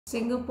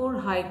Singapore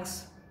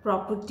hikes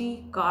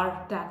property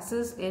car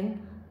taxes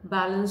in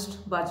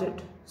balanced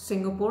budget.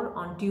 Singapore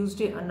on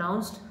Tuesday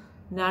announced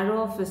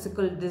narrower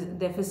fiscal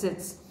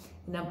deficits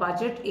in a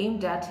budget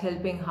aimed at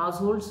helping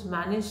households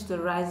manage the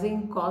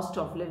rising cost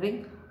of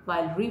living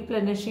while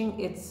replenishing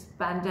its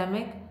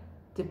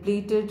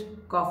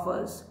pandemic-depleted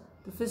coffers.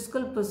 The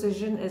fiscal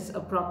position is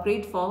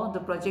appropriate for the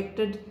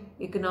projected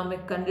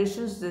economic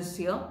conditions this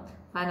year,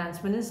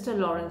 Finance Minister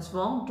Lawrence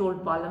Wong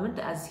told Parliament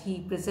as he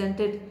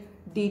presented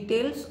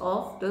details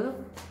of the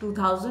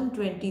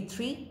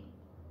 2023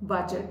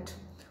 budget.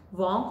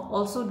 Wong,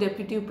 also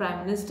Deputy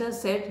Prime Minister,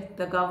 said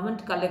the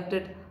government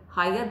collected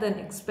higher than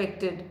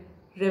expected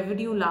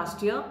revenue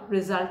last year,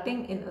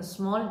 resulting in a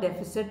small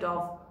deficit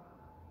of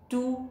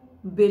 $2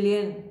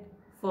 billion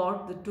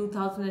for the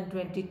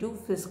 2022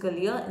 fiscal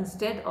year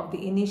instead of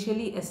the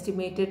initially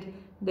estimated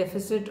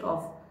deficit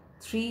of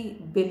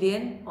 $3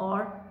 billion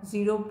or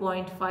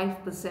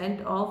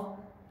 0.5% of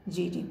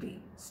GDP.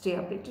 Stay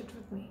updated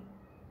with me.